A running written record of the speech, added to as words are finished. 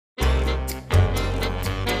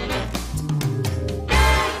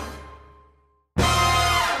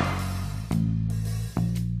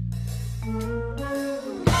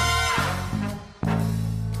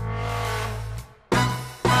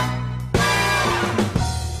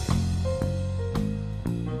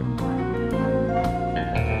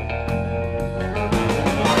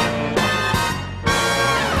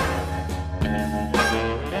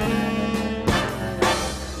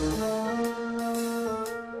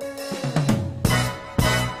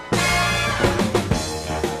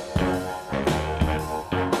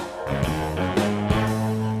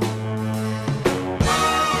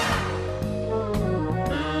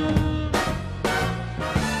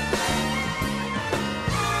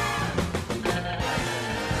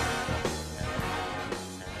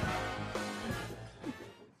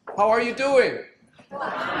How are you doing?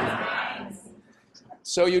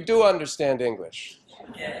 So you do understand English?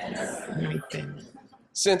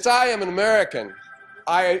 Since I am an American,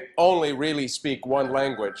 I only really speak one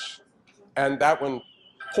language, and that one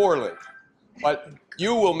poorly. But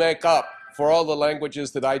you will make up for all the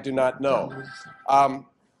languages that I do not know.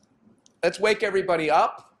 Let's wake everybody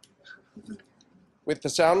up with the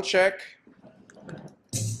sound check.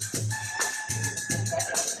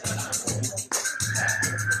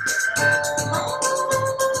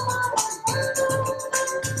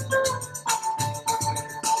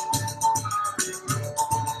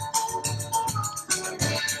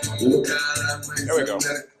 There we go.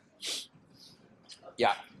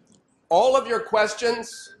 Yeah. All of your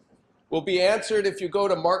questions will be answered if you go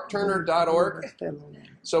to markturner.org.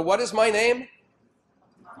 So what is my name?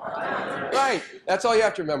 Right. That's all you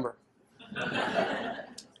have to remember.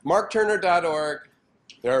 markturner.org.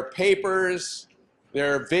 There are papers.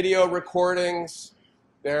 There are video recordings.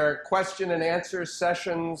 There are question and answer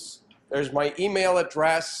sessions. There's my email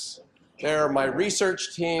address. There are my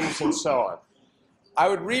research teams and so on. I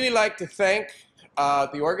would really like to thank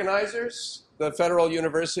the organizers, the Federal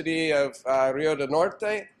University of Rio de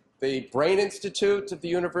Norte, the Brain Institute of the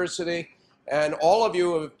university, and all of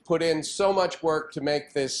you have put in so much work to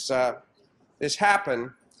make this, this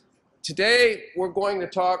happen. Today, we're going to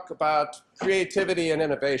talk about creativity and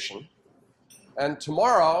innovation. And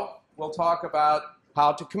tomorrow, we'll talk about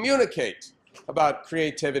how to communicate about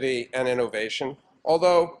creativity and innovation,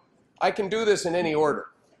 although I can do this in any order.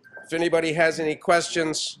 If anybody has any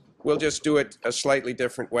questions, we'll just do it a slightly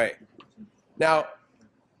different way. Now,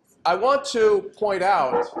 I want to point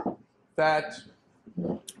out that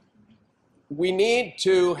we need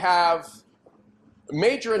to have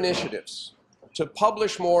major initiatives to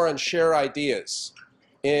publish more and share ideas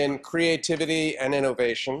in creativity and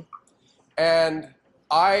innovation. And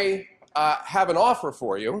I have an offer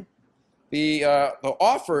for you. The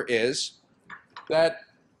offer is that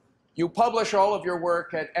you publish all of your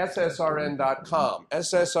work at ssrn.com.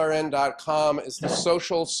 ssrn.com is the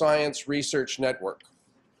Social Science Research Network.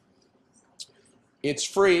 It's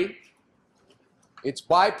free. It's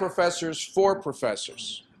by professors for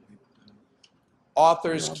professors.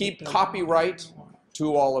 Authors keep copyright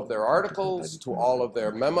to all of their articles, to all of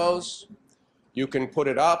their memos. You can put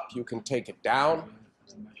it up, you can take it down.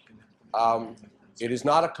 It is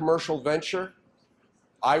not a commercial venture.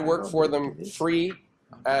 I work for them free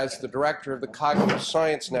as the director of the Cognitive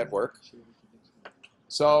Science Network.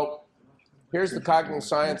 So here's the Cognitive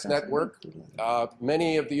Science Network.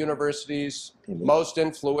 Many of the universities,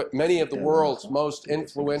 many of the world's most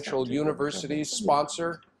influential universities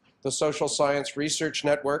sponsor the Social Science Research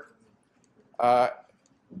Network.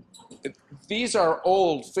 These are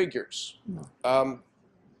old figures.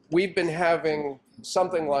 We've been having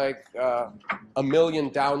something like 1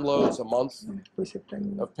 million downloads a month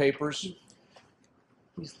of papers.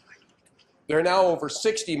 There are now over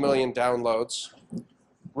 60 million downloads,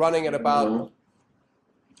 running at about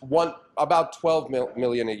 12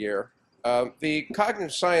 million a year. The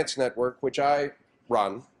Cognitive Science Network, which I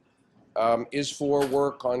run, is for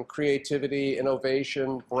work on creativity,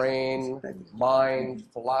 innovation, brain, mind,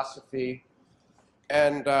 philosophy,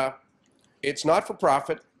 and it's not for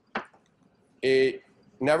profit. It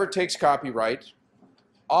never takes copyright.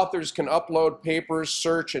 Authors can upload papers,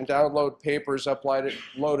 search and download papers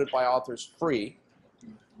uploaded by authors free.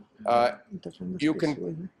 You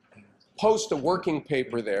can post a working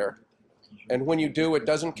paper there, and when you do, it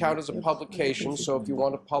doesn't count as a publication. So if you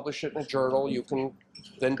want to publish it in a journal, you can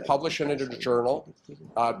then publish it in a journal.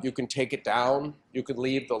 You can take it down. You can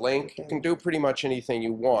leave the link. You can do pretty much anything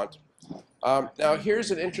you want. Now,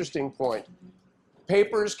 here's an interesting point.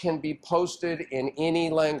 Papers can be posted in any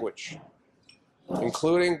language,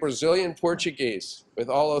 including Brazilian Portuguese, with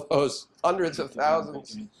all of those hundreds of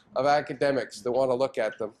thousands of academics that want to look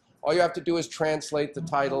at them. All you have to do is translate the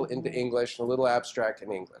title into English, and a little abstract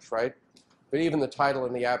in English, right? But even the title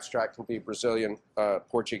and the abstract can be Brazilian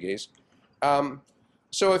Portuguese.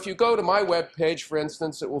 So if you go to my web page, for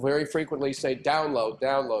instance, it will very frequently say download,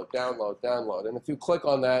 download, download, download. And if you click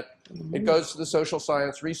on that, it goes to the Social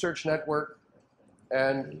Science Research Network,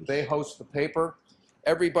 and they host the paper.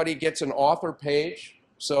 Everybody gets an author page.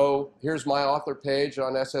 So here's my author page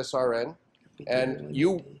on SSRN, and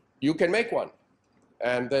you can make one.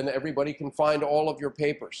 And then everybody can find all of your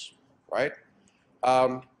papers, right?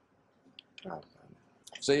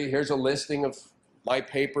 See, here's a listing of my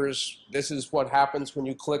papers. This is what happens when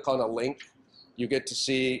you click on a link. You get to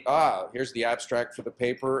see, here's the abstract for the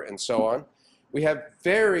paper, and so on. We have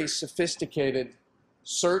very sophisticated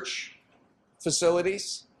search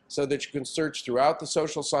facilities so that you can search throughout the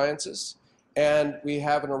social sciences. And we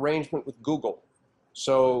have an arrangement with Google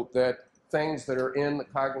so that things that are in the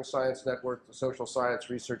Cognitive Science Network, the Social Science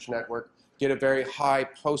Research Network, get a very high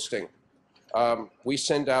posting. We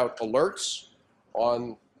send out alerts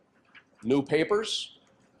on new papers.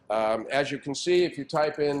 As you can see, if you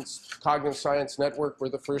type in Cognitive Science Network, we're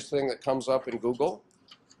the first thing that comes up in Google.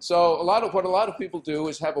 So what a lot of people do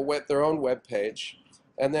is have their own web page,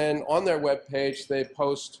 and then on their web page they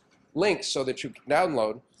post links so that you can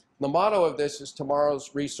download. The motto of this is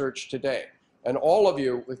tomorrow's research today. And all of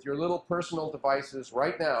you with your little personal devices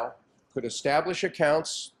right now could establish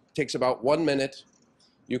accounts. It takes about 1 minute.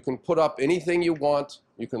 You can put up anything you want.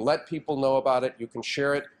 You can let people know about it. You can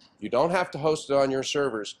share it. You don't have to host it on your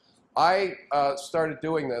servers. I started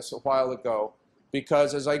doing this a while ago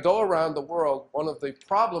because as I go around the world, one of the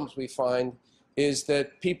problems we find is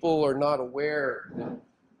that people are not aware that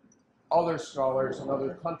other scholars in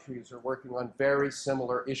other countries are working on very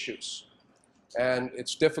similar issues. And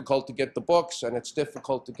it's difficult to get the books and it's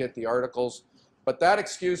difficult to get the articles, but that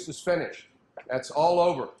excuse is finished. That's all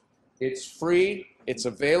over. It's free, it's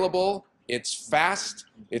available, it's fast,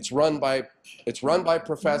 it's run by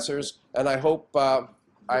professors, and I hope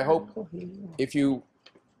if you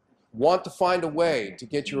want to find a way to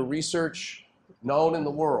get your research known in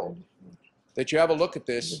the world, that you have a look at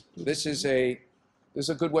this. This is a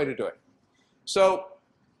good way to do it. So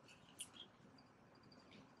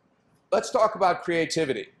let's talk about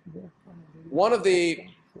creativity. One of the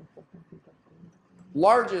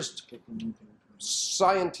largest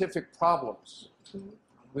scientific problems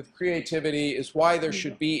with creativity is why there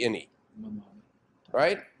should be any,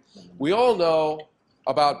 right? We all know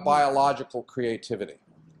about biological creativity.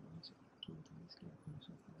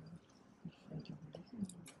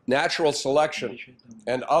 Natural selection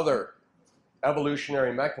and other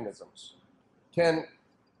evolutionary mechanisms can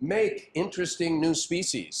make interesting new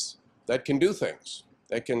species that can do things,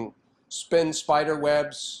 that can spin spider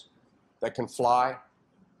webs, that can fly.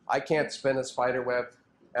 I can't spin a spider web,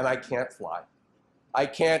 and I can't fly. I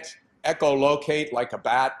can't echolocate like a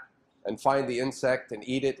bat and find the insect and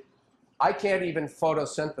eat it. I can't even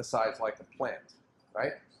photosynthesize like a plant,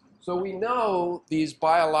 right? So we know these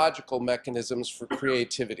biological mechanisms for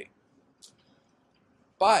creativity.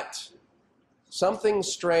 But something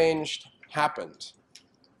strange happened.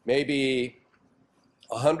 Maybe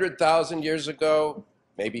 100,000 years ago,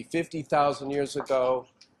 maybe 50,000 years ago,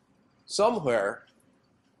 somewhere,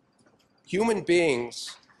 human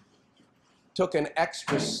beings took an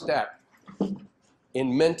extra step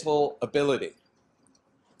in mental ability.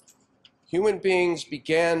 Human beings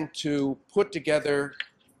began to put together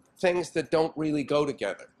things that don't really go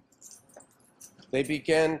together. They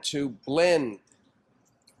began to blend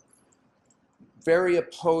very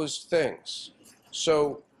opposed things.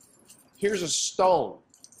 So here's a stone,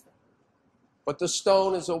 but the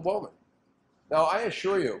stone is a woman. Now I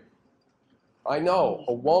assure you, I know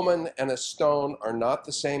a woman and a stone are not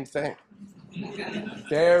the same thing.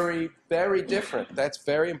 Very, very different. That's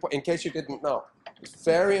very important, in case you didn't know. It's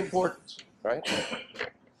very important, right?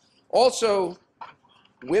 Also,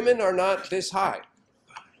 women are not this high,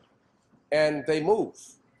 and they move.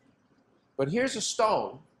 But here's a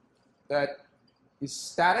stone that is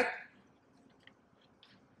static,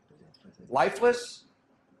 lifeless,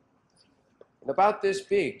 and about this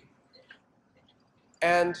big.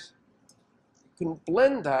 And you can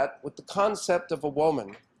blend that with the concept of a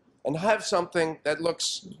woman and have something that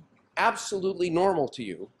looks absolutely normal to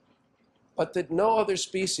you, but that no other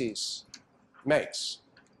species makes.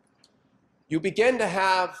 You begin to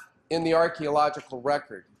have, in the archaeological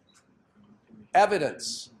record,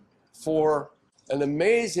 evidence for an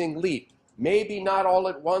amazing leap. Maybe not all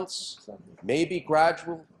at once, maybe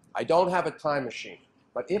gradual. I don't have a time machine,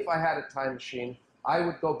 but if I had a time machine, I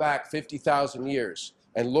would go back 50,000 years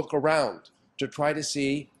and look around to try to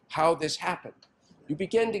see how this happened. You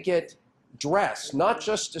begin to get dressed, not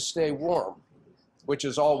just to stay warm, which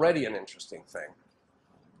is already an interesting thing,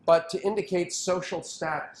 but to indicate social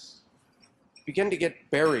status. Begin to get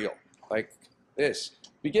burial, like this.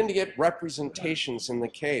 Begin to get representations in the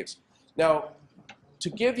caves. Now, to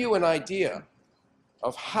give you an idea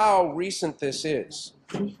of how recent this is,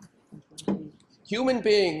 human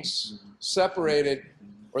beings separated,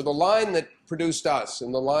 or the line that produced us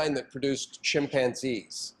and the line that produced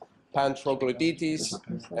chimpanzees, Pan troglodytes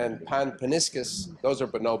and Pan paniscus, those are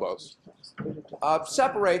bonobos,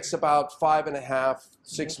 separates about 5.5,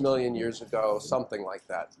 6 million years ago, something like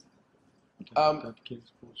that.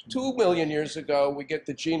 2 million years ago, we get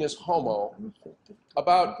the genus Homo.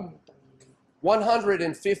 About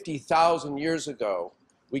 150,000 years ago,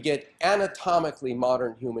 we get anatomically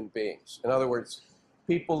modern human beings. In other words,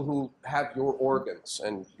 people who have your organs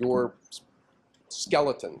and your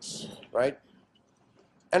skeletons, right?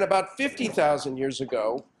 And about 50,000 years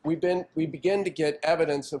ago, we begin to get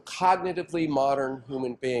evidence of cognitively modern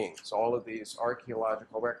human beings, all of these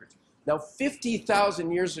archaeological records. Now,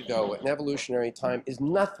 50,000 years ago in evolutionary time is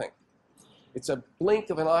nothing. It's a blink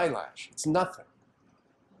of an eyelash. It's nothing.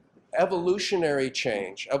 Evolutionary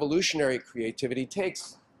change, evolutionary creativity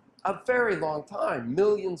takes a very long time,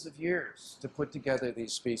 millions of years, to put together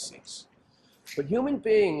these species. But human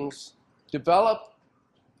beings develop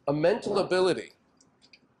a mental ability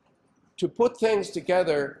to put things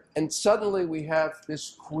together, and suddenly we have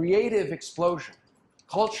this creative explosion.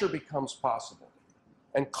 Culture becomes possible.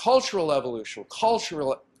 And cultural evolution,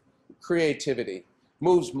 cultural creativity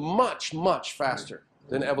moves much, much faster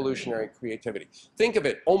than evolutionary creativity. Think of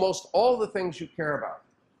it, almost all the things you care about,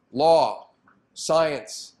 law,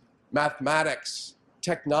 science, mathematics,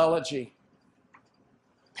 technology,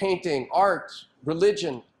 painting, art,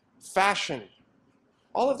 religion, fashion,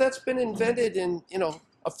 all of that's been invented in,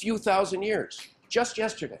 a few thousand years, just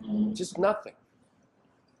yesterday, just nothing.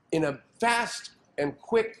 In a fast and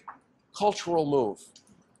quick cultural move.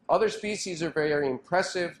 Other species are very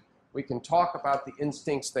impressive. We can talk about the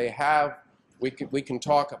instincts they have. We can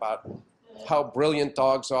talk about how brilliant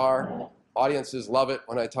dogs are. Audiences love it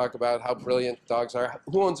when I talk about how brilliant dogs are.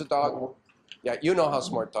 Who owns a dog? Yeah, you know how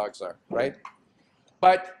smart dogs are, right?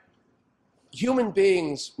 But human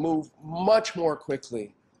beings move much more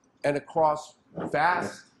quickly and across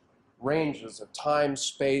vast ranges of time,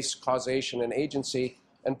 space, causation, and agency.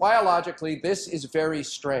 And biologically, this is very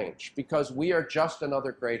strange because we are just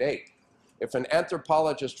another great ape. If an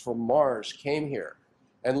anthropologist from Mars came here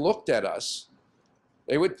and looked at us,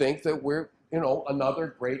 they would think that we're,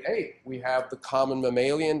 another great ape. We have the common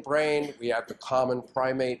mammalian brain. We have the common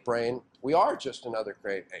primate brain. We are just another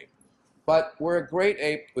great ape. But we're a great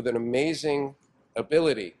ape with an amazing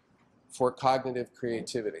ability for cognitive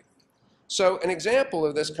creativity. So an example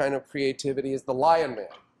of this kind of creativity is the lion man.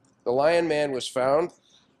 The lion man was found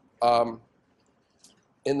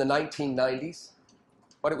in the 1990s,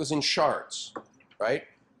 but it was in shards, right?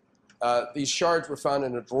 These shards were found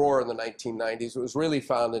in a drawer in the 1990s. It was really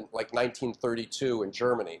found in like 1932 in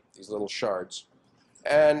Germany, these little shards.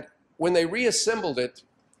 And when they reassembled it,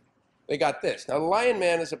 they got this. Now the lion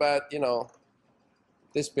man is about,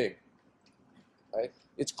 this big, right?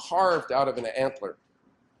 It's carved out of an antler.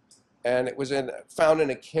 And it was found in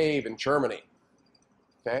a cave in Germany,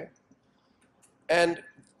 okay? And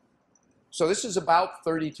so this is about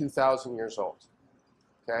 32,000 years old,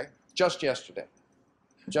 okay? Just yesterday.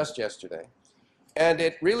 And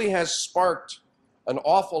it really has sparked an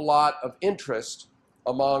awful lot of interest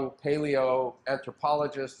among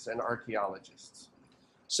paleoanthropologists and archaeologists.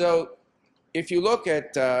 So if you look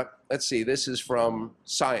at, let's see, this is from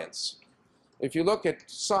Science. If you look at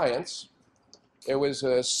Science, there was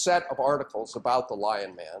a set of articles about the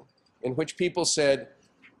lion man in which people said,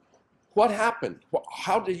 what happened?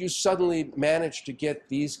 How did you suddenly manage to get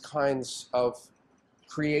these kinds of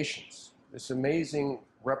creations, this amazing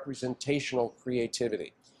representational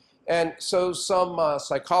creativity? And so some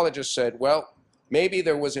psychologists said, well, maybe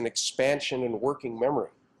there was an expansion in working memory.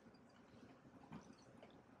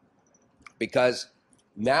 Because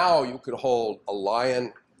now you could hold a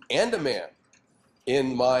lion and a man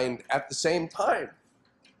in mind at the same time,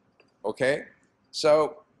 okay?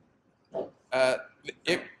 So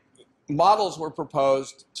models were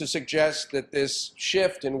proposed to suggest that this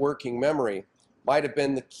shift in working memory might have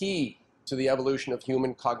been the key to the evolution of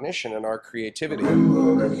human cognition and our creativity.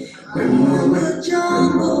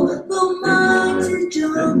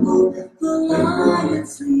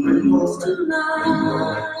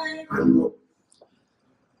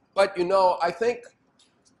 But I think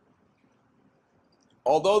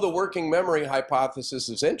although the working memory hypothesis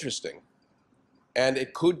is interesting, and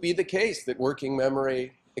it could be the case that working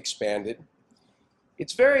memory expanded,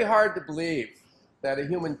 it's very hard to believe that a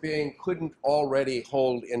human being couldn't already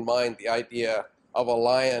hold in mind the idea of a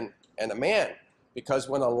lion and a man. Because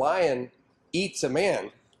when a lion eats a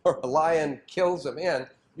man, or a lion kills a man,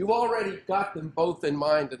 you've already got them both in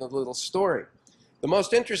mind in a little story. The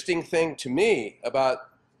most interesting thing to me about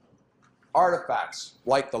artifacts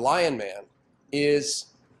like the lion man is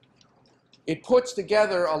it puts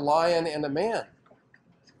together a lion and a man.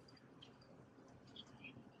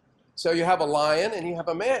 So you have a lion and you have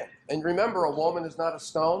a man. And remember, a woman is not a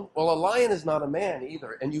stone. Well, a lion is not a man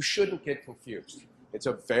either, and you shouldn't get confused. It's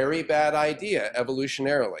a very bad idea,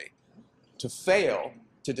 evolutionarily, to fail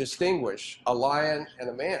to distinguish a lion and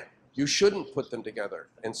a man. You shouldn't put them together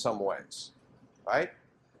in some ways, right?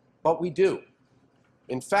 but we do.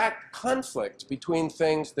 In fact, conflict between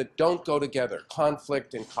things that don't go together,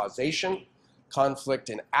 conflict in causation, conflict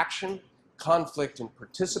in action, conflict in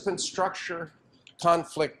participant structure,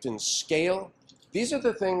 conflict in scale, these are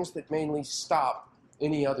the things that mainly stop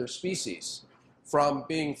any other species from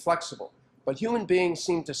being flexible. But human beings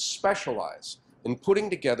seem to specialize in putting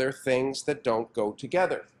together things that don't go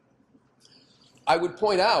together. I would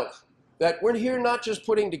point out that we're here not just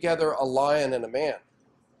putting together a lion and a man.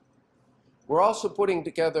 We're also putting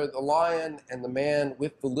together the lion and the man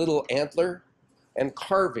with the little antler and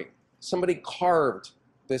carving. Somebody carved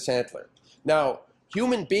this antler. Now,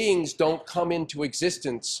 human beings don't come into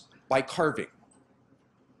existence by carving,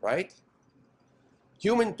 right?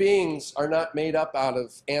 Human beings are not made up out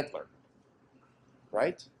of antler,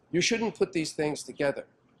 right? You shouldn't put these things together.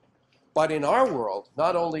 But in our world,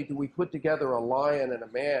 not only do we put together a lion and a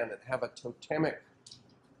man and have a totemic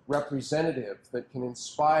representative that can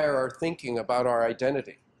inspire our thinking about our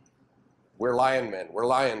identity. We're lion men, we're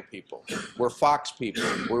lion people, we're fox people,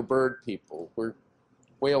 we're bird people, we're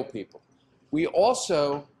whale people. We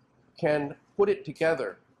also can put it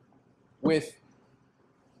together with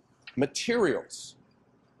materials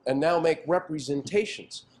and now make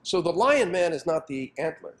representations. So the lion man is not the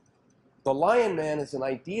antler. The lion man is an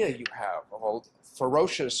idea you have of a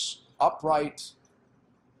ferocious, upright,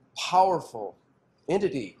 powerful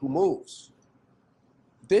entity who moves.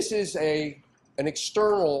 This is an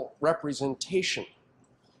external representation.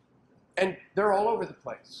 And they're all over the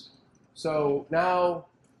place. So now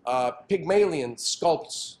Pygmalion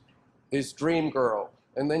sculpts his dream girl,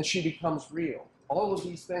 and then she becomes real. All of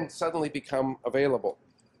these things suddenly become available.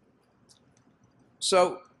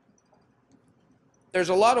 So there's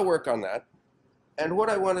a lot of work on that. And what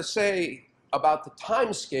I want to say about the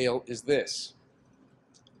time scale is this.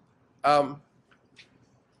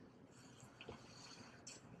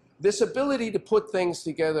 This ability to put things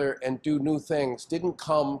together and do new things didn't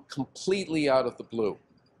come completely out of the blue.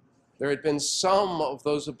 There had been some of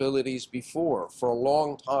those abilities before for a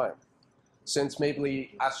long time, since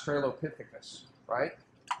maybe Australopithecus, right?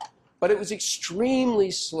 But it was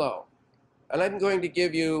extremely slow. And I'm going to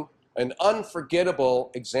give you an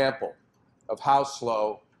unforgettable example of how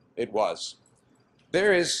slow it was.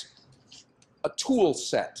 There is a tool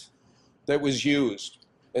set that was used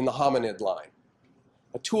in the hominid line.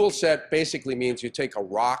 A tool set basically means you take a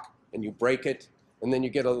rock and you break it, and then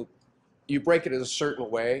you break it in a certain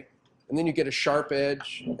way, and then you get a sharp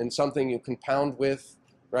edge and something you can pound with,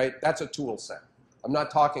 right? That's a tool set. I'm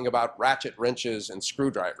not talking about ratchet wrenches and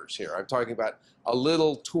screwdrivers here. I'm talking about a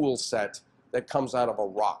little tool set that comes out of a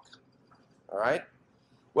rock, all right?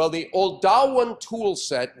 Well, the Oldowan tool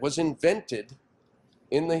set was invented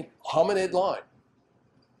in the hominid line,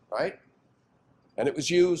 right? And it was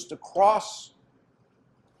used across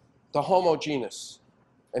the Homo genus,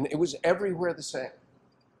 and it was everywhere the same.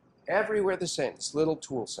 Everywhere the same, this little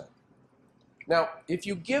tool set. Now, if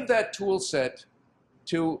you give that tool set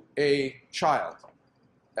to a child,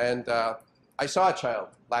 and I saw a child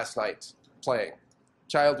last night playing.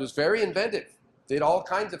 Child was very inventive, did all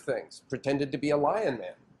kinds of things, pretended to be a lion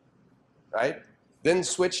man, right? Then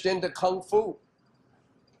switched into kung fu.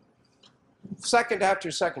 Second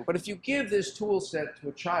after second. But if you give this tool set to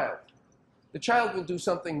a child, the child will do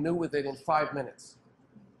something new with it in 5 minutes.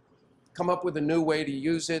 Come up with a new way to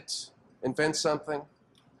use it, invent something.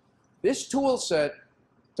 This tool set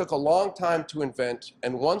took a long time to invent,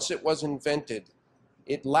 and once it was invented,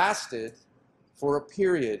 it lasted for a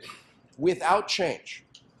period without change.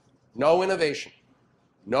 No innovation,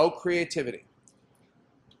 no creativity.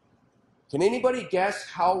 Can anybody guess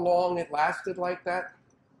how long it lasted like that?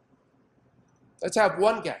 Let's have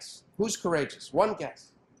one guess. Who's courageous? One guess.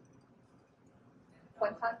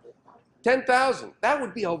 10,000. That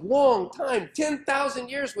would be a long time. 10,000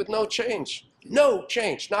 years with no change. No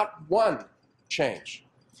change. Not one change.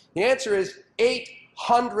 The answer is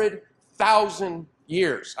 800,000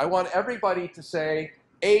 years. I want everybody to say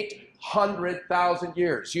 800,000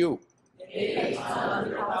 years. You.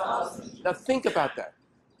 800,000. Now think about that.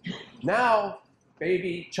 Now,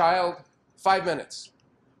 baby, child, 5 minutes.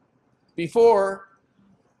 Before,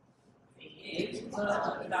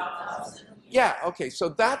 800,000. Yeah, okay, so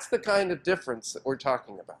that's the kind of difference that we're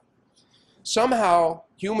talking about. Somehow,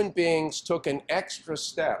 human beings took an extra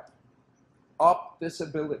step up this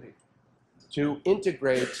ability to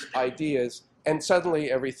integrate ideas, and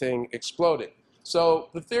suddenly everything exploded. So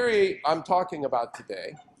the theory I'm talking about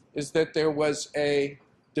today is that there was a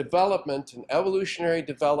development, an evolutionary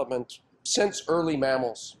development since early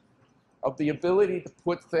mammals of the ability to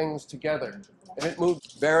put things together, and it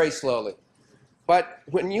moved very slowly. But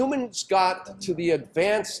when humans got to the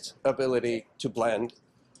advanced ability to blend,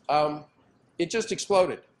 it just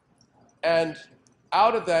exploded. And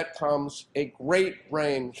out of that comes a great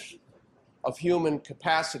range of human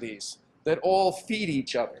capacities that all feed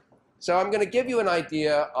each other. So I'm going to give you an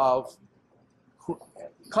idea of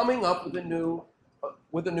coming up with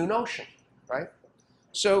a new notion, right?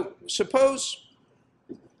 So suppose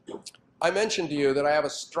I mentioned to you that I have a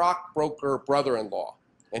stockbroker brother-in-law,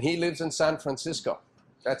 and he lives in San Francisco.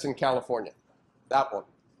 That's in California, that one.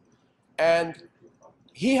 And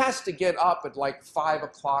he has to get up at like 5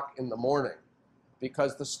 o'clock in the morning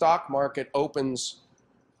because the stock market opens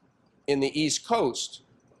in the East Coast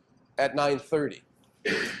at 9:30,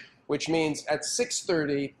 which means at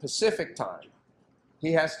 6:30 Pacific time,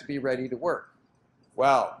 he has to be ready to work.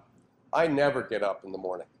 Well, I never get up in the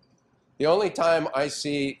morning. The only time I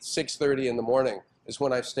see 6:30 in the morning is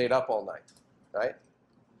when I've stayed up all night, right?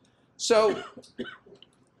 So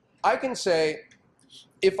I can say,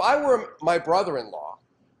 if I were my brother-in-law,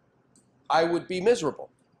 I would be miserable,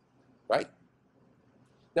 right?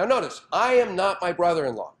 Now notice, I am not my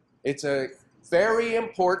brother-in-law. It's very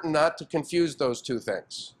important not to confuse those two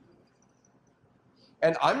things.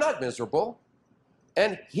 And I'm not miserable,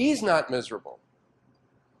 and he's not miserable.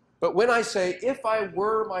 But when I say, if I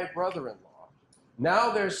were my brother-in-law,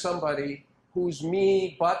 now there's somebody who's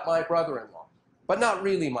me but my brother-in-law, but not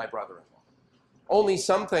really my brother-in-law. Only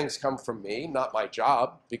some things come from me, not my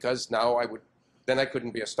job, because now then I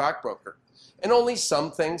couldn't be a stockbroker. And only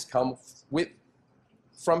some things come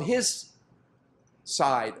from his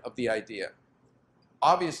side of the idea.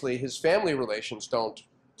 Obviously, his family relations don't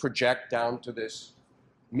project down to this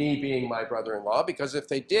me being my brother-in-law, because if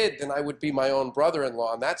they did, then I would be my own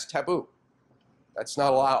brother-in-law, and that's taboo. That's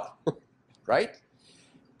not allowed, right?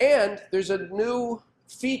 And there's a new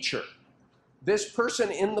feature. This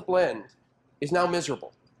person in the blend is now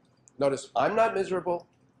miserable. Notice, I'm not miserable,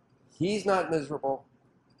 he's not miserable.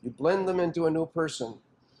 You blend them into a new person,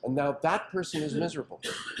 and now that person is miserable.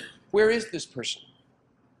 Where is this person?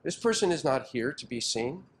 This person is not here to be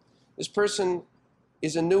seen. This person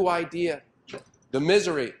is a new idea. The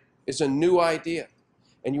misery is a new idea.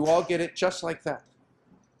 And you all get it just like that.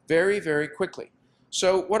 Very, very quickly.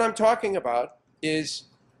 So what I'm talking about is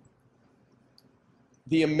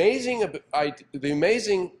the amazing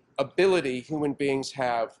ability human beings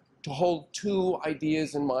have to hold two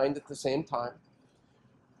ideas in mind at the same time.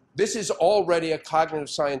 This is already a cognitive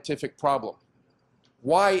scientific problem.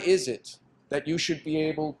 Why is it that you should be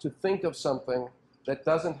able to think of something that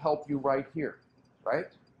doesn't help you right here, right?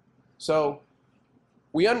 So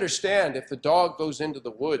we understand if the dog goes into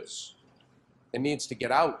the woods and needs to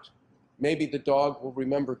get out, maybe the dog will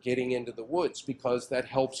remember getting into the woods because that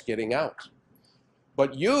helps getting out.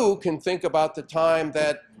 But you can think about the time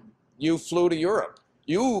that you flew to Europe.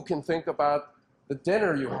 You can think about the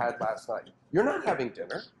dinner you had last night. You're not having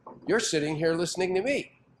dinner. You're sitting here listening to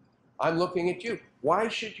me. I'm looking at you. Why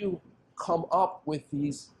should you come up with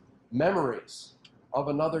these memories of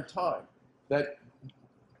another time?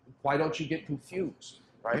 Why don't you get confused,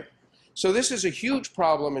 right? So this is a huge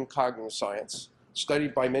problem in cognitive science,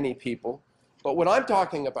 studied by many people. But what I'm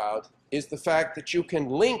talking about is the fact that you can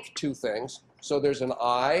link two things. So there's an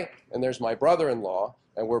I, and there's my brother-in-law,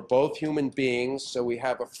 and we're both human beings, so we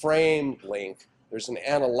have a framed link. There's an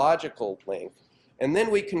analogical link. And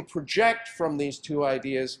then we can project from these two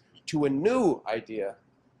ideas to a new idea,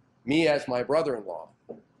 me as my brother-in-law,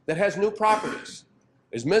 that has new properties,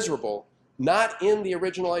 is miserable, not in the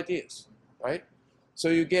original ideas, right? So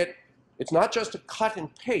you get, it's not just a cut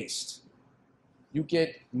and paste. You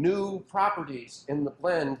get new properties in the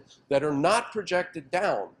blend that are not projected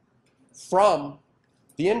down from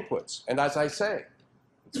the inputs. And as I say,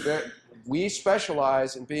 we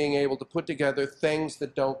specialize in being able to put together things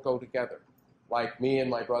that don't go together, like me and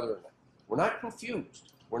my brother-in-law. We're not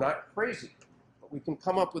confused. We're not crazy. But we can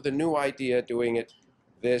come up with a new idea doing it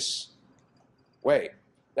this way.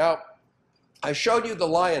 Now, I showed you the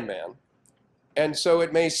Lion Man, and so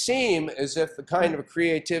it may seem as if the kind of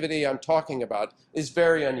creativity I'm talking about is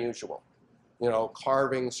very unusual. You know,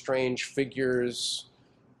 carving strange figures,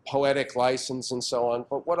 poetic license, and so on.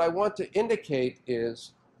 But what I want to indicate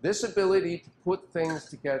is this ability to put things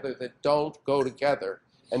together that don't go together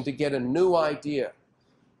and to get a new idea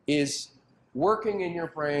is working in your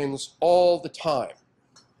brains all the time,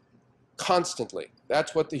 constantly.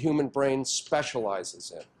 That's what the human brain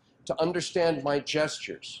specializes in. To understand my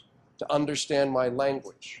gestures, to understand my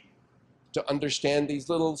language, to understand these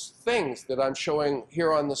little things that I'm showing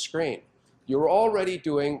here on the screen. You're already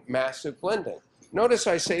doing massive blending. Notice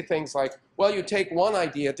I say things like, well, you take one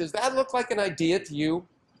idea. Does that look like an idea to you?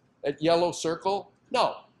 That yellow circle?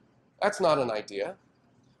 No, that's not an idea.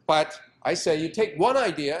 But I say you take one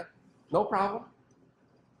idea, no problem,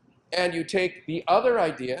 and you take the other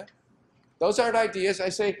idea. Those aren't ideas. I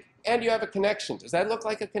say, and you have a connection. Does that look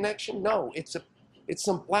like a connection? No, it's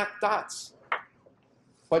some black dots.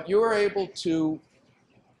 But you're able to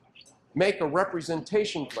make a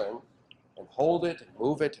representation blend and hold it and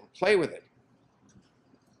move it and play with it.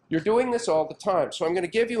 You're doing this all the time. So I'm going to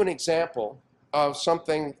give you an example of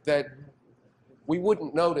something that we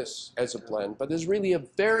wouldn't notice as a blend, but is really a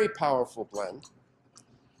very powerful blend,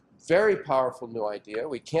 very powerful new idea.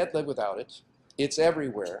 We can't live without it. It's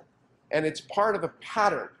everywhere. And it's part of a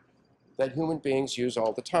pattern that human beings use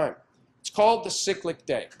all the time. It's called the cyclic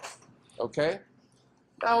day, okay?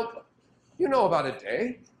 Now, you know about a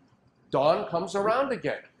day. Dawn comes around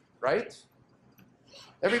again, right?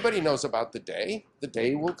 Everybody knows about the day. The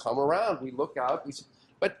day will come around. We look out.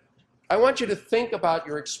 But I want you to think about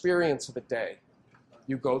your experience of a day.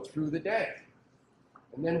 You go through the day.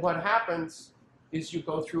 And then what happens is you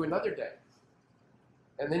go through another day.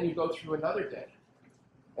 And then you go through another day.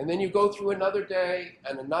 And then you go through another day,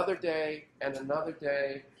 and another day, and another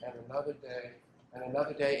day, and another day, and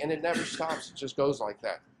another day, and it never stops. It just goes like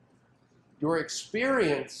that. Your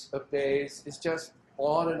experience of days is just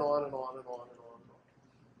on and on and on and on and on and on.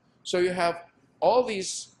 So you have all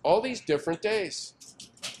these different days.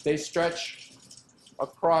 They stretch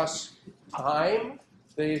across time.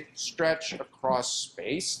 They stretch across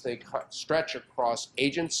space. They stretch across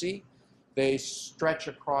agency. They stretch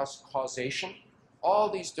across causation. All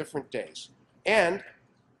these different days. And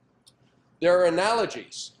there are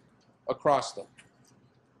analogies across them.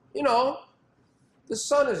 You know, the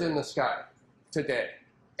sun is in the sky today,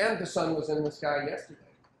 and the sun was in the sky yesterday,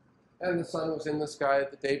 and the sun was in the sky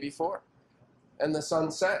the day before, and the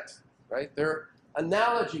sun set, right? There are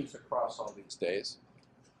analogies across all these days.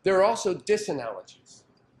 There are also disanalogies.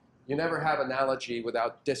 You never have analogy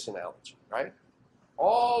without disanalogy, right?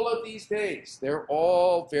 All of these days, they're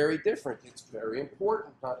all very different. It's very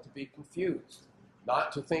important not to be confused,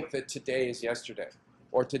 not to think that today is yesterday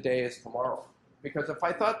or today is tomorrow. Because if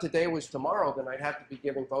I thought today was tomorrow, then I'd have to be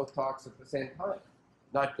giving both talks at the same time.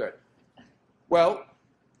 Not good. Well,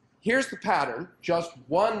 here's the pattern, just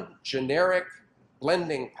one generic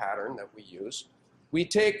blending pattern that we use. We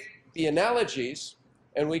take the analogies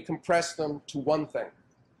and we compress them to one thing.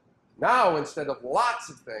 Now, instead of lots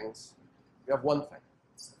of things, we have one thing.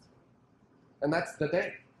 And that's the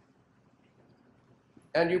day.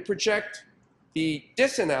 And you project the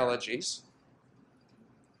disanalogies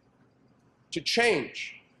to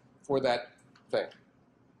change for that thing.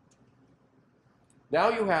 Now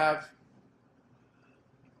you have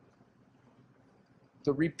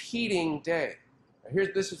the repeating day.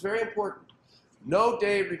 This is very important. No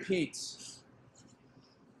day repeats.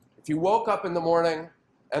 If you woke up in the morning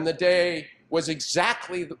and the day was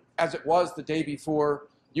exactly as it was the day before,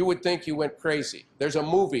 you would think you went crazy. There's a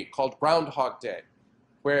movie called Groundhog Day,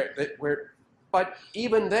 but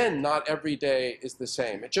even then, not every day is the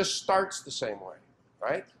same. It just starts the same way,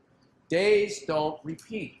 right? Days don't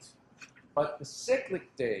repeat, but the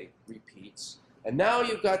cyclic day repeats. And now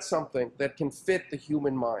you've got something that can fit the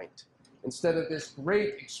human mind. Instead of this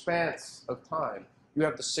great expanse of time, you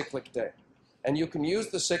have the cyclic day. And you can use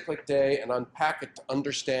the cyclic day and unpack it to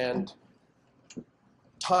understand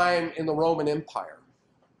time in the Roman Empire,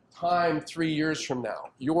 time 3 years from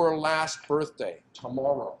now, your last birthday,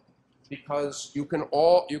 tomorrow, because you can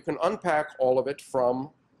unpack all of it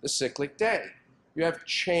from the cyclic day. You have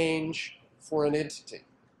change for an entity.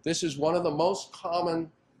 This is one of the most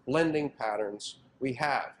common blending patterns we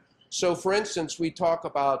have. So for instance, we talk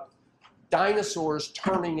about dinosaurs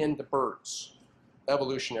turning into birds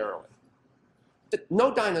evolutionarily.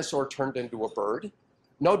 No dinosaur turned into a bird.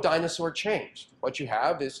 No dinosaur changed. What you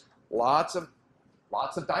have is lots of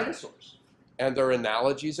dinosaurs. And there are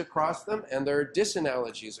analogies across them, and there are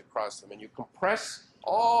disanalogies across them. And you compress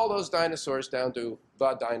all those dinosaurs down to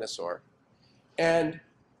the dinosaur. And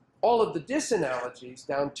all of the disanalogies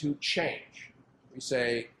down to change. We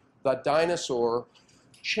say the dinosaur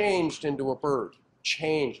changed into a bird,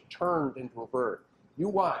 turned into a bird. You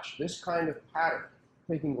watch this kind of pattern,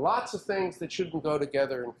 taking lots of things that shouldn't go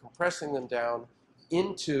together and compressing them down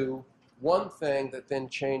into one thing that then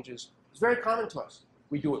changes. It's very common to us.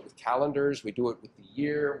 We do it with calendars, we do it with the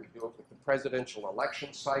year, we do it with the presidential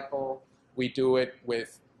election cycle, we do it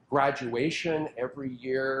with graduation every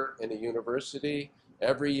year in a university.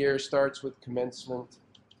 Every year starts with commencement,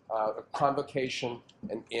 convocation,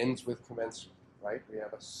 and ends with commencement, right? We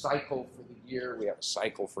have a cycle for the year, we have a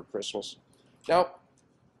cycle for Christmas. Now,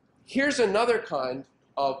 here's another kind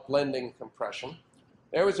of blending compression.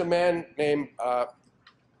 There was a man named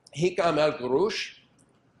Hikam El-Garouche,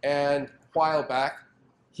 and a while back,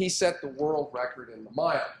 he set the world record in the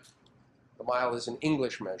mile. The mile is an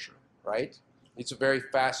English measure, right? He's a very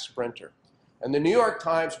fast sprinter. And the New York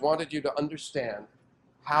Times wanted you to understand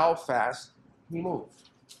how fast he moved,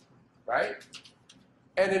 right?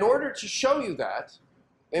 And in order to show you that,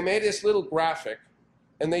 they made this little graphic,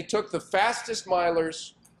 and they took the fastest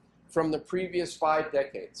milers from the previous 5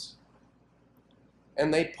 decades,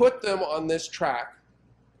 and they put them on this track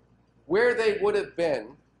where they would have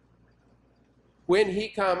been when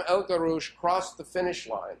Hikam El-Garouche crossed the finish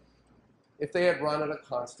line if they had run at a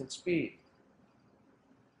constant speed.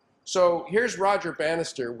 So here's Roger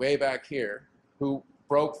Bannister way back here, who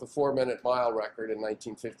broke the 4-minute mile record in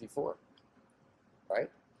 1954, right?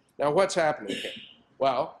 Now what's happening here?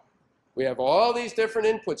 Well, we have all these different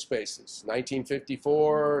input spaces,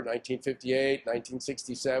 1954, 1958,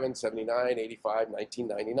 1967, 79, 85,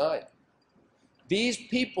 1999. These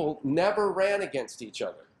people never ran against each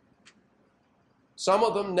other. Some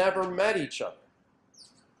of them never met each other.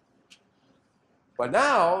 But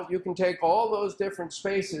now you can take all those different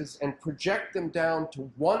spaces and project them down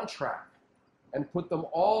to one track and put them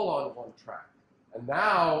all on one track. And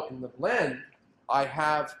now in the blend, I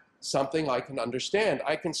have something I can understand.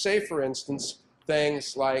 I can say, for instance,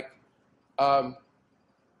 things like Hikam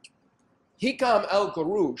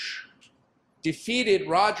El-Garouche defeated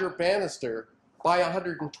Roger Bannister by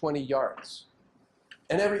 120 yards.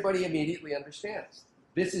 And everybody immediately understands.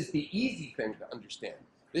 This is the easy thing to understand.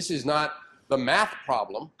 This is not the math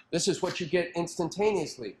problem. This is what you get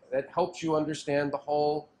instantaneously. That helps you understand the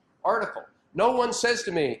whole article. No one says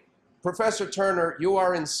to me, Professor Turner, you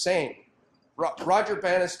are insane. Roger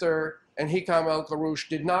Bannister and Hikam El-Garouche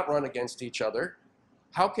did not run against each other.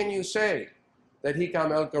 How can you say that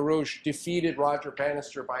Hikam El-Garouche defeated Roger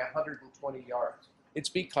Bannister by 120 yards? It's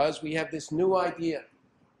because we have this new idea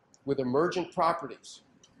with emergent properties.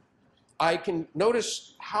 I can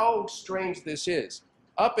notice how strange this is.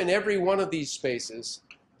 Up in every one of these spaces,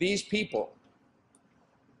 these people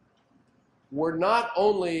were not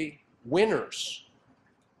only winners,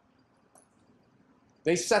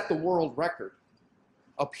 they set the world record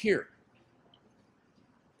up here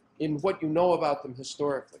in what you know about them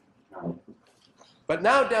historically. But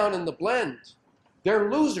now down in the blend,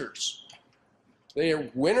 they're losers. They are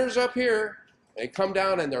winners up here, they come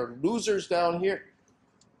down and they're losers down here.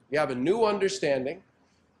 You have a new understanding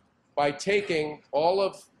by taking all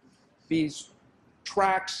of these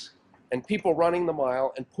tracks and people running the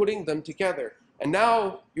mile and putting them together. And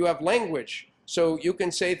now you have language. So you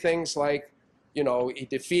can say things like, you know, he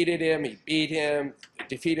defeated him, he beat him, he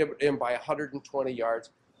defeated him by 120 yards.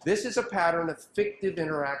 This is a pattern of fictive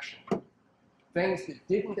interaction. Things that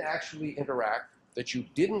didn't actually interact, that you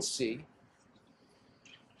didn't see,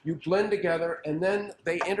 you blend together, and then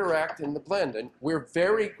they interact in the blend. And we're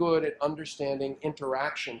very good at understanding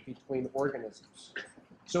interaction between organisms.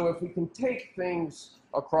 So if we can take things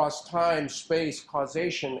across time, space,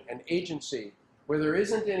 causation, and agency, where there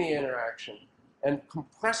isn't any interaction, and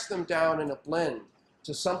compress them down in a blend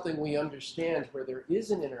to something we understand where there is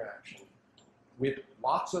an interaction, with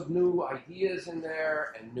lots of new ideas in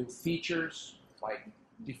there and new features, like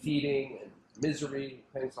defeating and misery,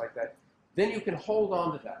 things like that, then you can hold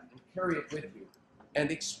on to that and carry it with you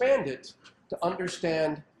and expand it to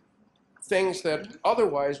understand things that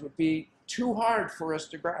otherwise would be too hard for us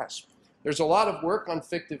to grasp. There's a lot of work on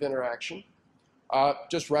fictive interaction.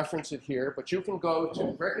 Just reference it here, but you can go to,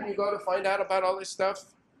 where can you go to find out about all this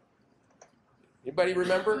stuff? Anybody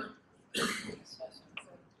remember?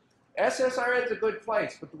 SSRN is a good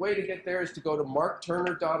place, but the way to get there is to go to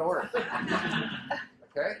markturner.org.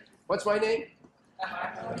 Okay? What's my name?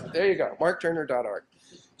 There you go, markturner.org.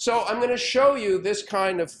 So I'm going to show you this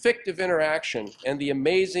kind of fictive interaction and the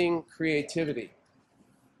amazing creativity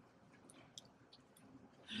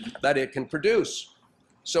that it can produce.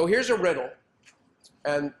 So here's a riddle,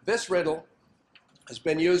 and this riddle has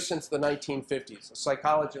been used since the 1950s. A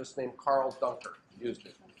psychologist named Carl Dunker used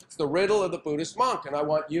it. It's the riddle of the Buddhist monk, and I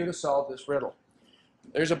want you to solve this riddle.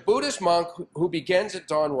 There's a Buddhist monk who begins at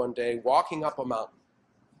dawn one day walking up a mountain.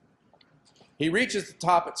 He reaches the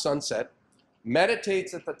top at sunset,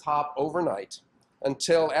 meditates at the top overnight,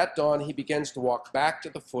 until at dawn he begins to walk back to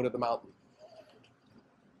the foot of the mountain,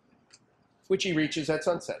 which he reaches at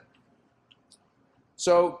sunset.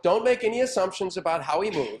 So don't make any assumptions about how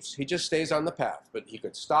he moves. He just stays on the path. But he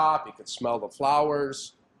could stop, he could smell the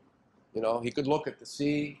flowers, you know, he could look at the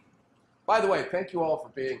sea. By the way, thank you all for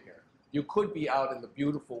being here. You could be out in the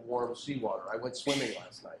beautiful, warm seawater. I went swimming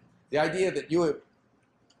last night. The idea that you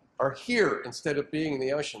are here instead of being in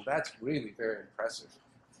the ocean, that's really very impressive.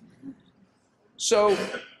 So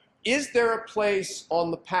is there a place on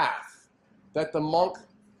the path that the monk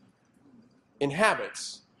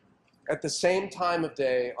inhabits at the same time of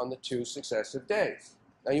day on the 2 successive days?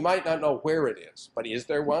 Now, you might not know where it is, but is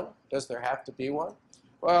there one? Does there have to be one?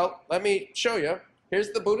 Well, let me show you. Here's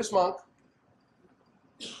the Buddhist monk.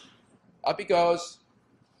 Up he goes.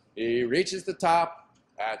 He reaches the top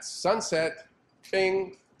at sunset,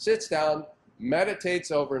 bing, sits down, meditates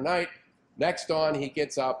overnight. Next dawn, he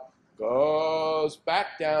gets up, goes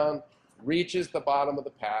back down, reaches the bottom of the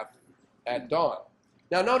path at dawn.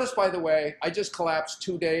 Now, notice, by the way, I just collapsed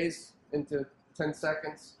 2 days into 10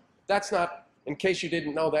 seconds. That's not, in case you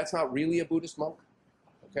didn't know, that's not really a Buddhist monk,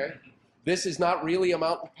 okay? This is not really a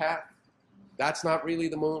mountain path. That's not really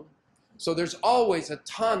the moon. So there's always a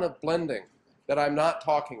ton of blending that I'm not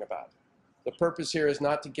talking about. The purpose here is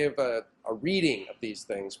not to give a reading of these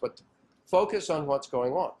things, but to focus on what's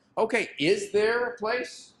going on. Okay, is there a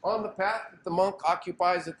place on the path that the monk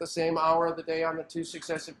occupies at the same hour of the day on the 2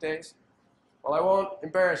 successive days? Well, I won't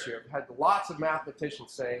embarrass you. I've had lots of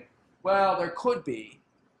mathematicians say, well, there could be,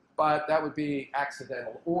 but that would be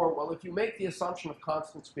accidental. Or, well, if you make the assumption of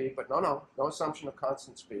constant speed, but no assumption of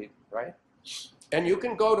constant speed, right? And you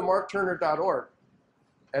can go to markturner.org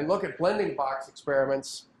and look at blending box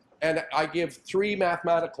experiments, and I give 3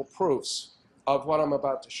 mathematical proofs of what I'm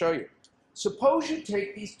about to show you. Suppose you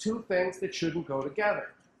take these 2 things that shouldn't go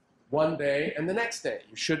together, one day and the next day.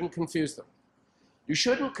 You shouldn't confuse them. You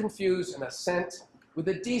shouldn't confuse an ascent with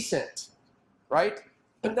a descent, right?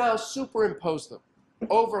 And now superimpose them,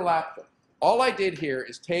 overlap them. All I did here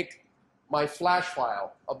is take my flash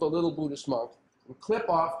file of the little Buddhist monk and clip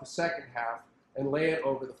off the second half and lay it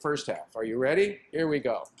over the first half. Are you ready? Here we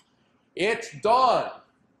go. It's dawn.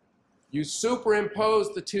 You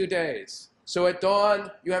superimpose the 2 days. So at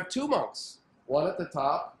dawn, you have 2 monks, one at the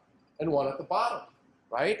top and one at the bottom,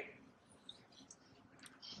 right?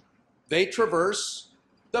 They traverse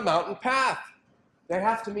the mountain path. They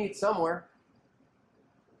have to meet somewhere.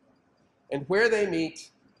 And where they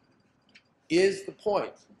meet is the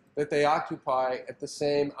point that they occupy at the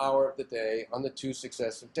same hour of the day on the 2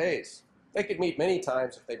 successive days. They could meet many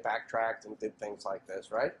times if they backtracked and did things like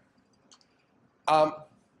this, right?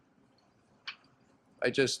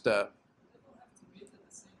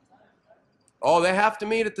 Oh, they have to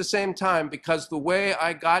meet at the same time, because the way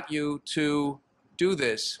I got you to do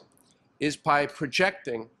this is by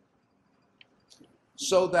projecting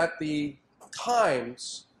so that the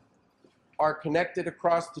times are connected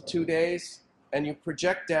across the 2 days, and you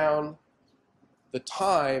project down the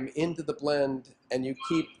time into the blend, and you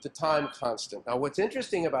keep the time constant. Now, what's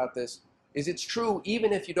interesting about this is it's true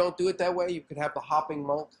even if you don't do it that way. You could have the hopping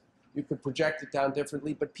monk. You could project it down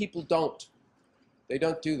differently, but people don't. They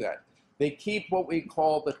don't do that. They keep what we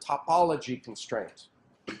call the topology constraint.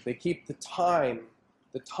 They keep the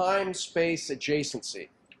time-space adjacency,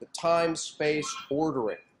 the time-space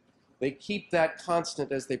ordering. They keep that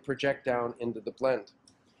constant as they project down into the blend.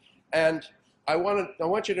 And I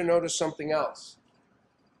want you to notice something else.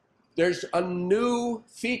 There's a new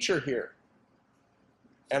feature here,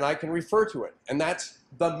 and I can refer to it, and that's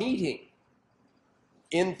the meeting.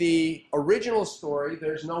 In the original story,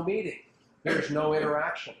 there's no meeting. There's no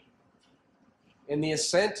interaction. In the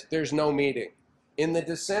ascent, there's no meeting. In the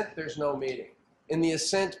descent, there's no meeting. In the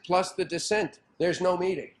ascent plus the descent, there's no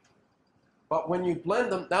meeting. But when you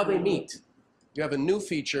blend them, now they meet. You have a new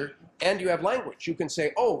feature, and you have language. You can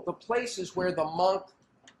say, oh, the place is where the monk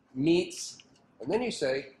meets, and then you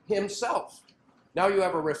say, himself. Now you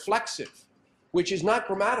have a reflexive, which is not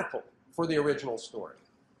grammatical for the original story,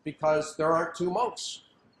 because there aren't 2 monks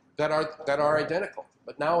that are identical.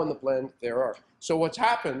 But now in the blend, there are. So what's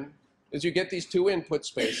happened is you get these 2 input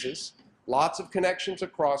spaces, lots of connections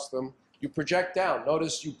across them. You project down.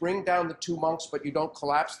 Notice you bring down the 2 monks, but you don't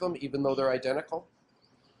collapse them, even though they're identical.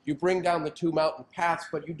 You bring down the 2 mountain paths,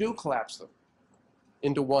 but you do collapse them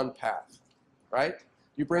into one path, right?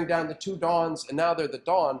 You bring down the 2 dawns, and now they're the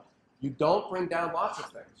dawn. You don't bring down lots of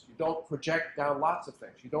things. You don't project down lots of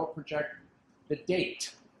things. You don't project the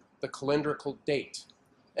date, the calendrical date.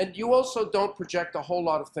 And you also don't project a whole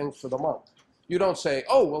lot of things for the monk. You don't say,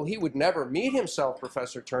 oh, well, he would never meet himself,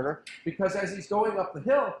 Professor Turner, because as he's going up the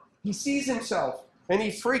hill, he sees himself, and he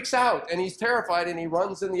freaks out, and he's terrified, and he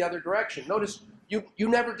runs in the other direction. Notice, you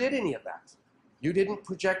never did any of that. You didn't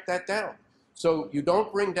project that down. So you don't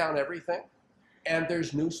bring down everything, and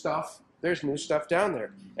there's new stuff down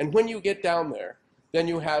there. And when you get down there, then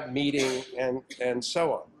you have meeting and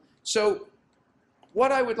so on. So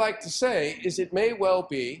what I would like to say is it may well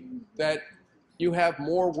be that you have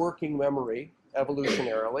more working memory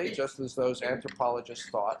evolutionarily, just as those anthropologists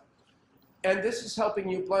thought. And this is helping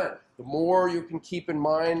you blend. The more you can keep in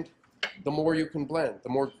mind, the more you can blend, the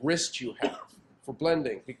more grist you have for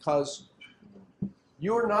blending, because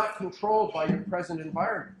you're not controlled by your present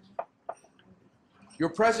environment. Your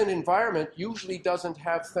present environment usually doesn't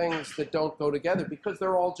have things that don't go together because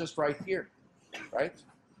they're all just right here, right?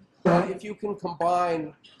 But if you can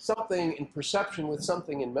combine something in perception with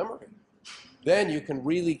something in memory, then you can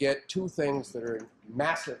really get two things that are in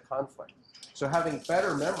massive conflict. So having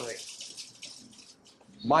better memory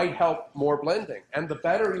might help more blending. And the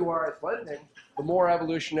better you are at blending, the more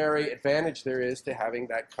evolutionary advantage there is to having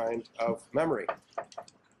that kind of memory.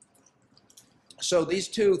 So these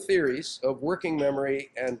two theories of working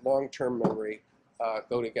memory and long-term memory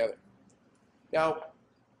go together. Now,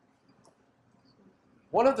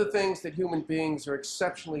 one of the things that human beings are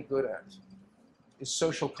exceptionally good at is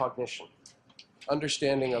social cognition,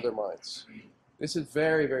 understanding other minds. This is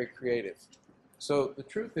very, very creative. So the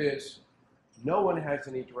truth is, no one has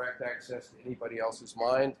any direct access to anybody else's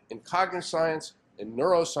mind. In cognitive science, in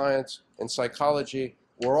neuroscience, in psychology,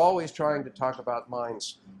 we're always trying to talk about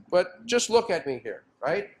minds. But just look at me here,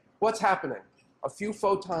 right? What's happening? A few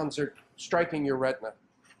photons are striking your retina.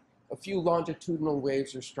 A few longitudinal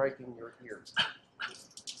waves are striking your ears.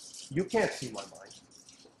 You can't see my mind.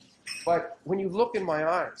 But when you look in my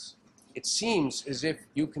eyes, it seems as if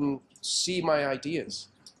you can see my ideas.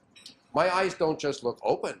 My eyes don't just look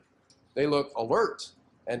open. They look alert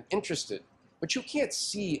and interested. But you can't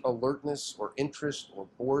see alertness or interest or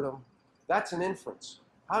boredom. That's an inference.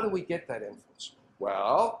 How do we get that inference?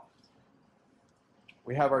 Well,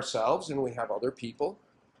 we have ourselves and we have other people.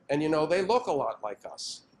 And you know, they look a lot like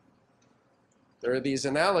us. There are these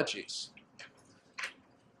analogies.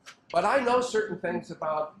 But I know certain things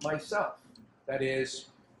about myself. That is,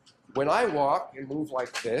 when I walk and move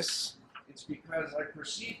like this, it's because I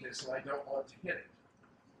perceive this and I don't want to hit it.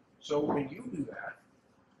 So when you do that,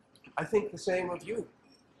 I think the same of you.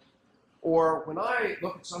 Or when I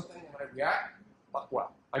look at something and I react,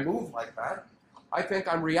 well, I move like that, I think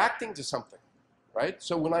I'm reacting to something, right?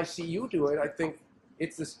 So when I see you do it, I think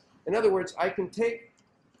it's this. In other words, I can take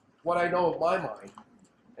what I know of my mind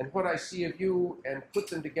and what I see of you and put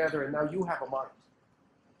them together, and now you have a mind.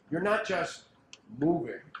 You're not just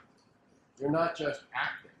moving. You're not just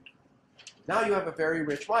acting. Now you have a very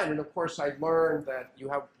rich mind. And of course, I learned that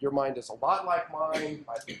your mind is a lot like mine.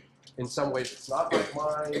 In some ways, it's not like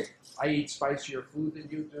mine. I eat spicier food than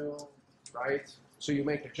you do, right? So you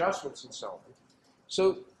make adjustments and so on.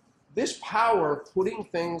 So this power of putting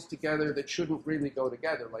things together that shouldn't really go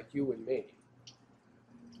together, like you and me,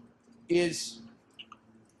 is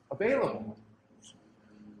available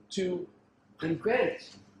to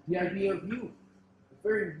invent the idea of you, a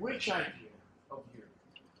very rich idea of you.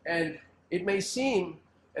 And it may seem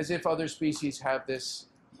as if other species have this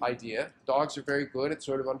idea. Dogs are very good at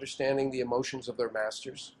sort of understanding the emotions of their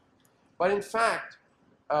masters. But in fact,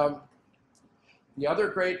 the other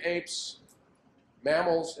great apes,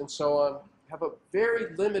 mammals, and so on, have a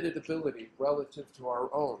very limited ability relative to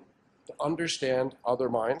our own to understand other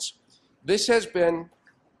minds. This has been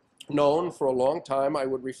known for a long time. I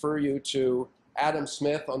would refer you to Adam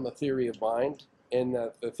Smith on the theory of mind in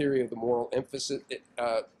the theory of the moral emphasis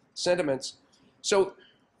sentiments. So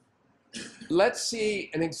let's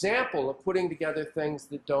see an example of putting together things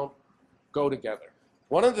that don't go together.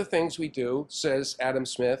 One of the things we do, says Adam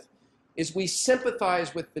Smith, is we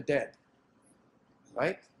sympathize with the dead,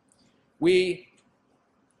 right? We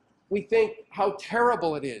think how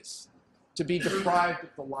terrible it is to be deprived of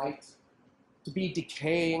the light, to be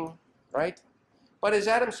decaying, right? But as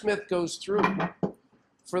Adam Smith goes through,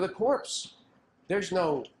 for the corpse, there's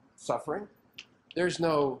no suffering. There's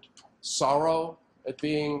no sorrow at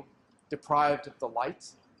being deprived of the light.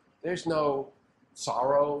 There's no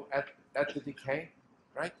sorrow at the decay,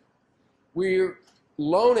 right? We're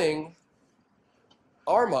loaning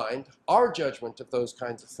our mind, our judgment of those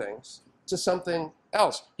kinds of things, to something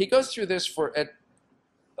else. He goes through this at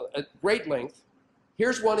great length.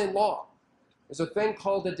 Here's one in law. There's a thing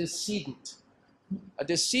called a decedent. A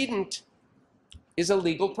decedent is a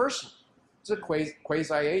legal person. It's a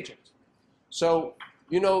quasi-agent. So,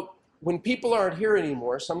 you know, when people aren't here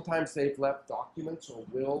anymore, sometimes they've left documents or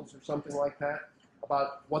wills or something like that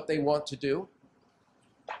about what they want to do.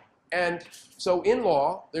 And so in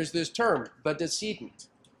law, there's this term, the decedent.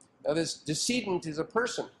 Now this decedent is a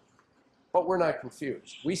person, but we're not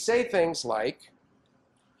confused. We say things like,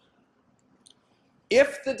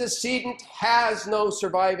 if the decedent has no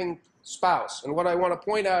surviving spouse, and what I want to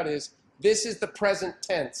point out is, this is the present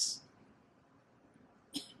tense.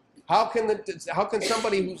 How can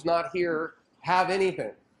somebody who's not here have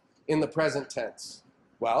anything in the present tense?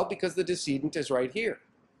 Well, because the decedent is right here,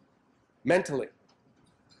 mentally.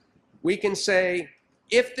 We can say,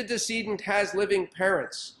 if the decedent has living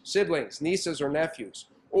parents, siblings, nieces, or nephews,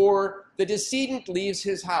 or the decedent leaves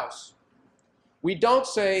his house, we don't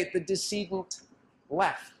say the decedent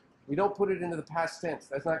left. We don't put it into the past tense.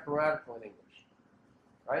 That's not grammatical in English,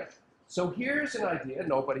 right? So here's an idea,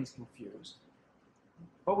 nobody's confused,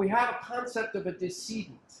 but we have a concept of a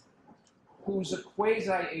decedent who's a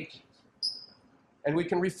quasi-agent, and we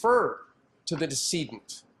can refer to the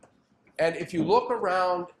decedent. And if you look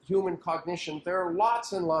around human cognition, there are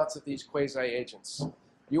lots and lots of these quasi-agents.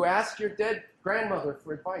 You ask your dead grandmother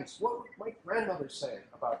for advice. What would my grandmother say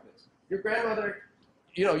about this? Your grandmother,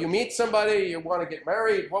 you meet somebody, you want to get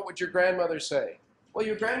married, what would your grandmother say? Well,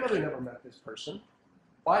 your grandmother never met this person,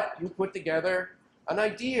 but you put together an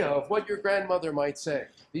idea of what your grandmother might say.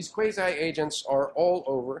 These quasi-agents are all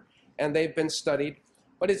over, and they've been studied.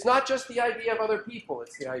 But it's not just the idea of other people,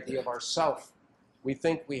 it's the idea of ourself. We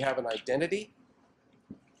think we have an identity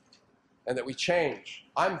and that we change.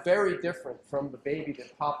 I'm very different from the baby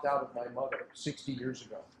that popped out of my mother 60 years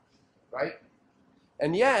ago, right?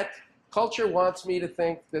 And yet, culture wants me to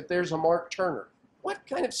think that there's a Mark Turner. What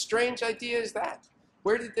kind of strange idea is that?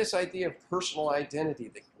 Where did this idea of personal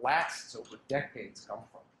identity that lasts over decades come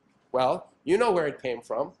from? Well, you know where it came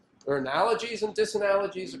from. There are analogies and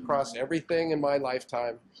disanalogies across everything in my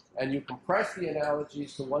lifetime, and you compress the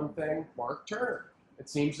analogies to one thing, Mark Turner. It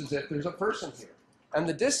seems as if there's a person here. And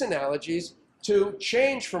the disanalogies to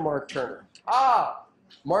change for Mark Turner.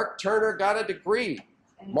 Mark Turner got a degree.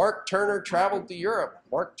 Mark Turner traveled to Europe.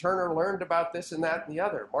 Mark Turner learned about this and that and the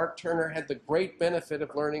other. Mark Turner had the great benefit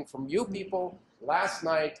of learning from you people last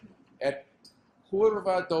night at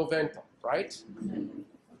Curva do Vento, right?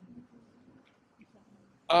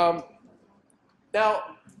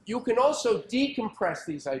 Now, you can also decompress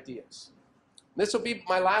these ideas. This will be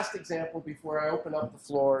my last example before I open up the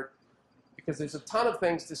floor, because there's a ton of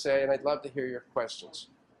things to say, and I'd love to hear your questions.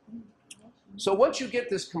 So once you get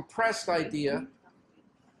this compressed idea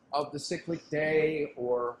of the cyclic day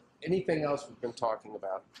or anything else we've been talking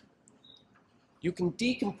about, you can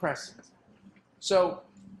decompress it. So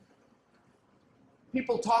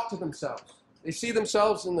people talk to themselves. They see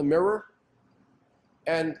themselves in the mirror,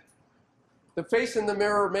 and the face in the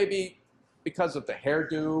mirror, maybe because of the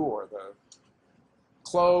hairdo or the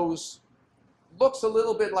clothes, looks a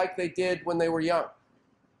little bit like they did when they were young.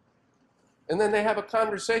 And then they have a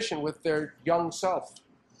conversation with their young self,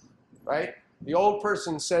 right? The old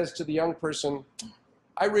person says to the young person,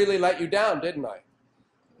 I really let you down, didn't I?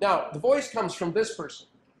 Now, the voice comes from this person,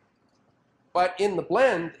 but in the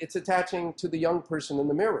blend, it's attaching to the young person in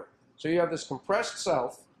the mirror. So you have this compressed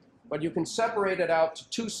self, but you can separate it out to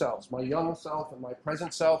two selves, my young self and my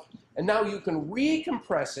present self, and now you can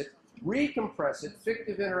recompress it,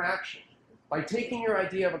 fictive interaction, by taking your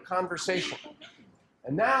idea of a conversation.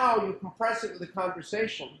 And now you compress it with a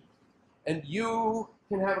conversation, and you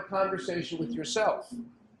can have a conversation with yourself.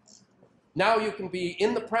 Now you can be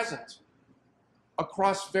in the present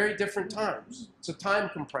across very different times. It's a time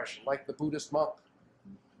compression, like the Buddhist monk.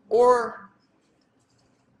 Or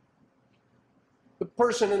the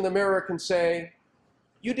person in the mirror can say,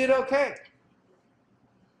 you did okay,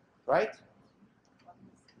 right?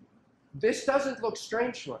 This doesn't look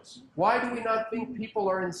strange to us. Why do we not think people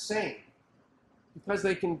are insane? Because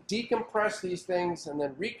they can decompress these things and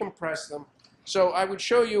then recompress them. So I would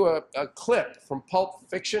show you a clip from Pulp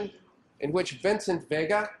Fiction in which Vincent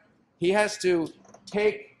Vega, he has to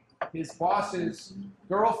take his boss's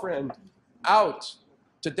girlfriend out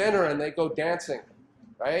to dinner and they go dancing,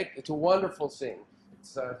 right? It's a wonderful scene.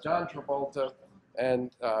 It's John Travolta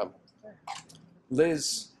and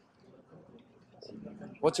Liz,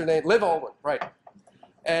 what's her name? Liv Ullmann, right.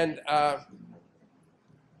 And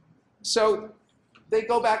so they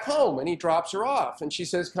go back home and he drops her off and she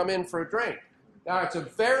says, come in for a drink. Now it's a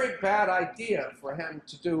very bad idea for him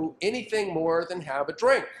to do anything more than have a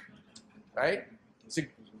drink, right?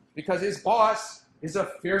 Because his boss is a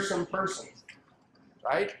fearsome person,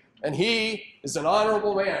 right? And he is an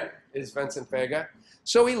honorable man, is Vincent Vega.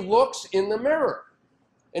 So he looks in the mirror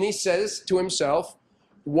and he says to himself,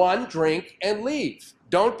 one drink and leave.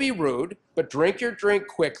 Don't be rude, but drink your drink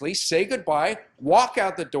quickly, say goodbye, walk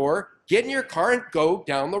out the door, get in your car and go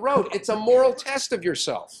down the road. It's a moral test of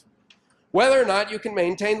yourself. Whether or not you can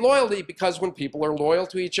maintain loyalty, because when people are loyal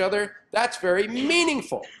to each other, that's very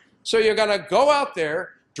meaningful. So you're gonna go out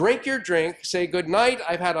there, drink your drink, say good night,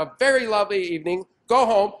 I've had a very lovely evening, go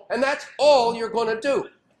home, and that's all you're gonna do.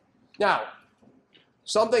 Now,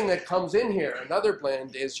 something that comes in here, another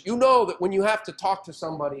blend, is you know that when you have to talk to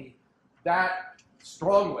somebody that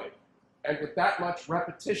strongly, and with that much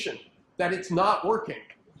repetition that it's not working.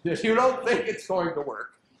 You don't think it's going to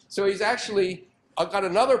work. So he's actually got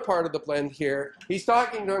another part of the blend here. He's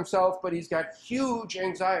talking to himself, but he's got huge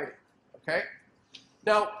anxiety, okay?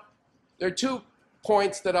 Now, there are 2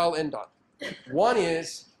 points that I'll end on. One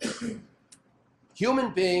is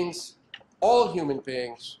human beings, all human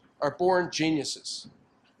beings, are born geniuses.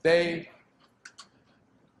 They,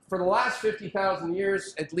 for the last 50,000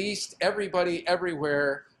 years, at least, everybody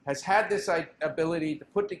everywhere has had this ability to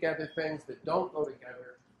put together things that don't go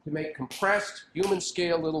together, to make compressed,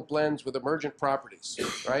 human-scale little blends with emergent properties,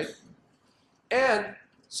 right? And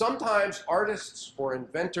sometimes artists or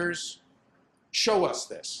inventors show us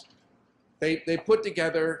this. They put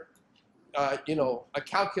together, you know, a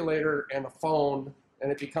calculator and a phone,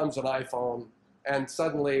 and it becomes an iPhone, and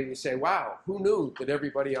suddenly we say, wow, who knew that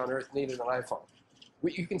everybody on Earth needed an iPhone?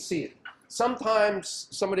 You can see it. Sometimes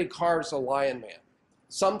somebody carves a lion man.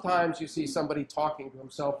 Sometimes you see somebody talking to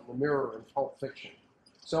himself in the mirror in Pulp Fiction.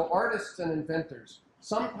 So artists and inventors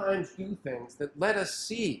sometimes do things that let us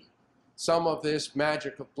see some of this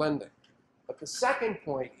magic of blending. But the second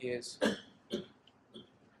point is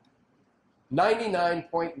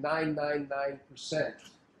 99.999%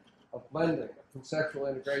 of blending, of conceptual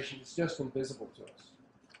integration, is just invisible to us.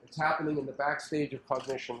 It's happening in the backstage of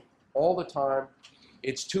cognition all the time.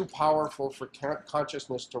 It's too powerful for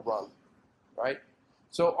consciousness to run, right?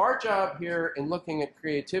 So our job here in looking at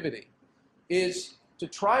creativity is to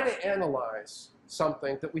try to analyze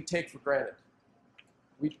something that we take for granted.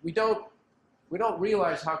 We don't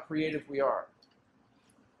realize how creative we are.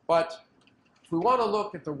 But if we want to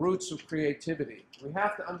look at the roots of creativity, we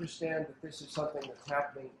have to understand that this is something that's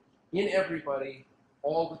happening in everybody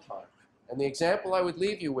all the time. And the example I would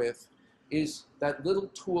leave you with is that little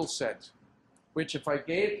tool set, which if I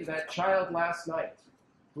gave to that child last night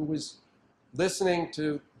who was listening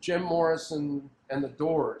to Jim Morrison and the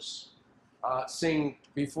Doors sing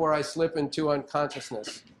Before I Slip Into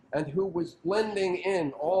Unconsciousness, and who was blending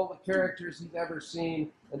in all the characters he'd ever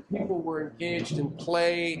seen, and people were engaged in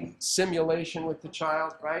play, simulation with the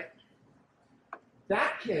child, right?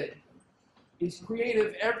 That kid is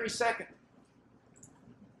creative every second.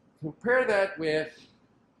 Compare that with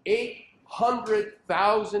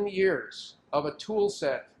 800,000 years of a tool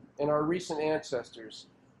set in our recent ancestors,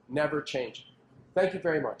 never changing. Thank you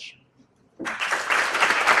very much.